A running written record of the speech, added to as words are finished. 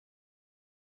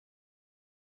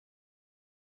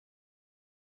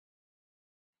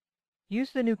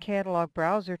Use the new catalog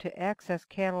browser to access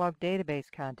catalog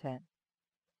database content.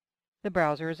 The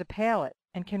browser is a palette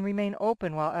and can remain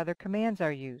open while other commands are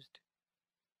used.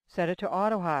 Set it to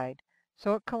auto-hide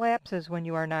so it collapses when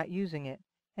you are not using it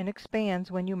and expands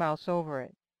when you mouse over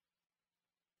it.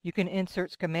 You can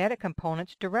insert schematic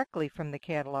components directly from the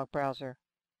catalog browser.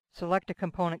 Select a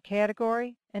component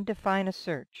category and define a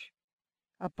search.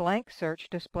 A blank search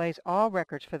displays all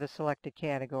records for the selected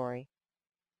category.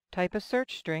 Type a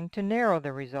search string to narrow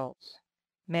the results.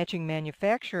 Matching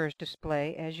manufacturers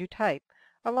display as you type,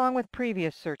 along with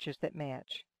previous searches that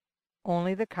match.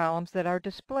 Only the columns that are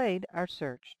displayed are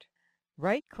searched.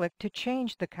 Right-click to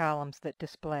change the columns that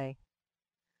display.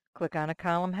 Click on a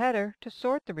column header to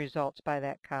sort the results by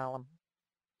that column.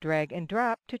 Drag and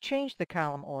drop to change the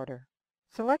column order.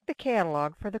 Select the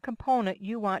catalog for the component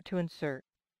you want to insert.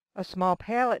 A small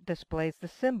palette displays the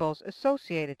symbols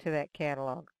associated to that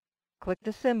catalog. Click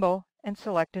the symbol and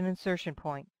select an insertion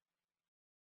point.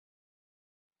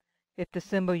 If the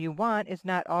symbol you want is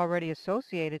not already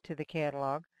associated to the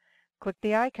catalog, click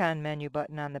the Icon menu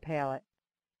button on the palette.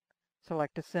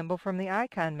 Select a symbol from the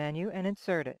Icon menu and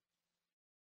insert it.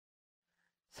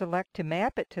 Select to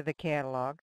map it to the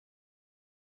catalog,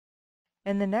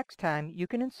 and the next time you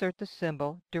can insert the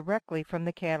symbol directly from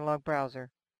the catalog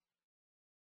browser.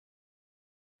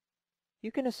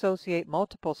 You can associate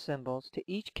multiple symbols to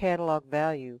each catalog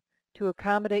value to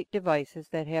accommodate devices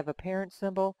that have a parent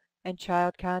symbol and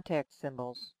child contact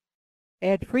symbols.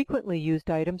 Add frequently used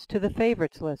items to the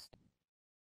favorites list.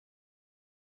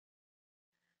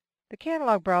 The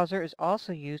catalog browser is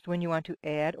also used when you want to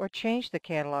add or change the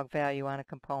catalog value on a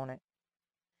component.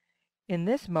 In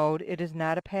this mode, it is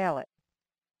not a palette.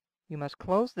 You must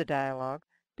close the dialog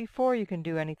before you can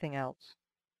do anything else.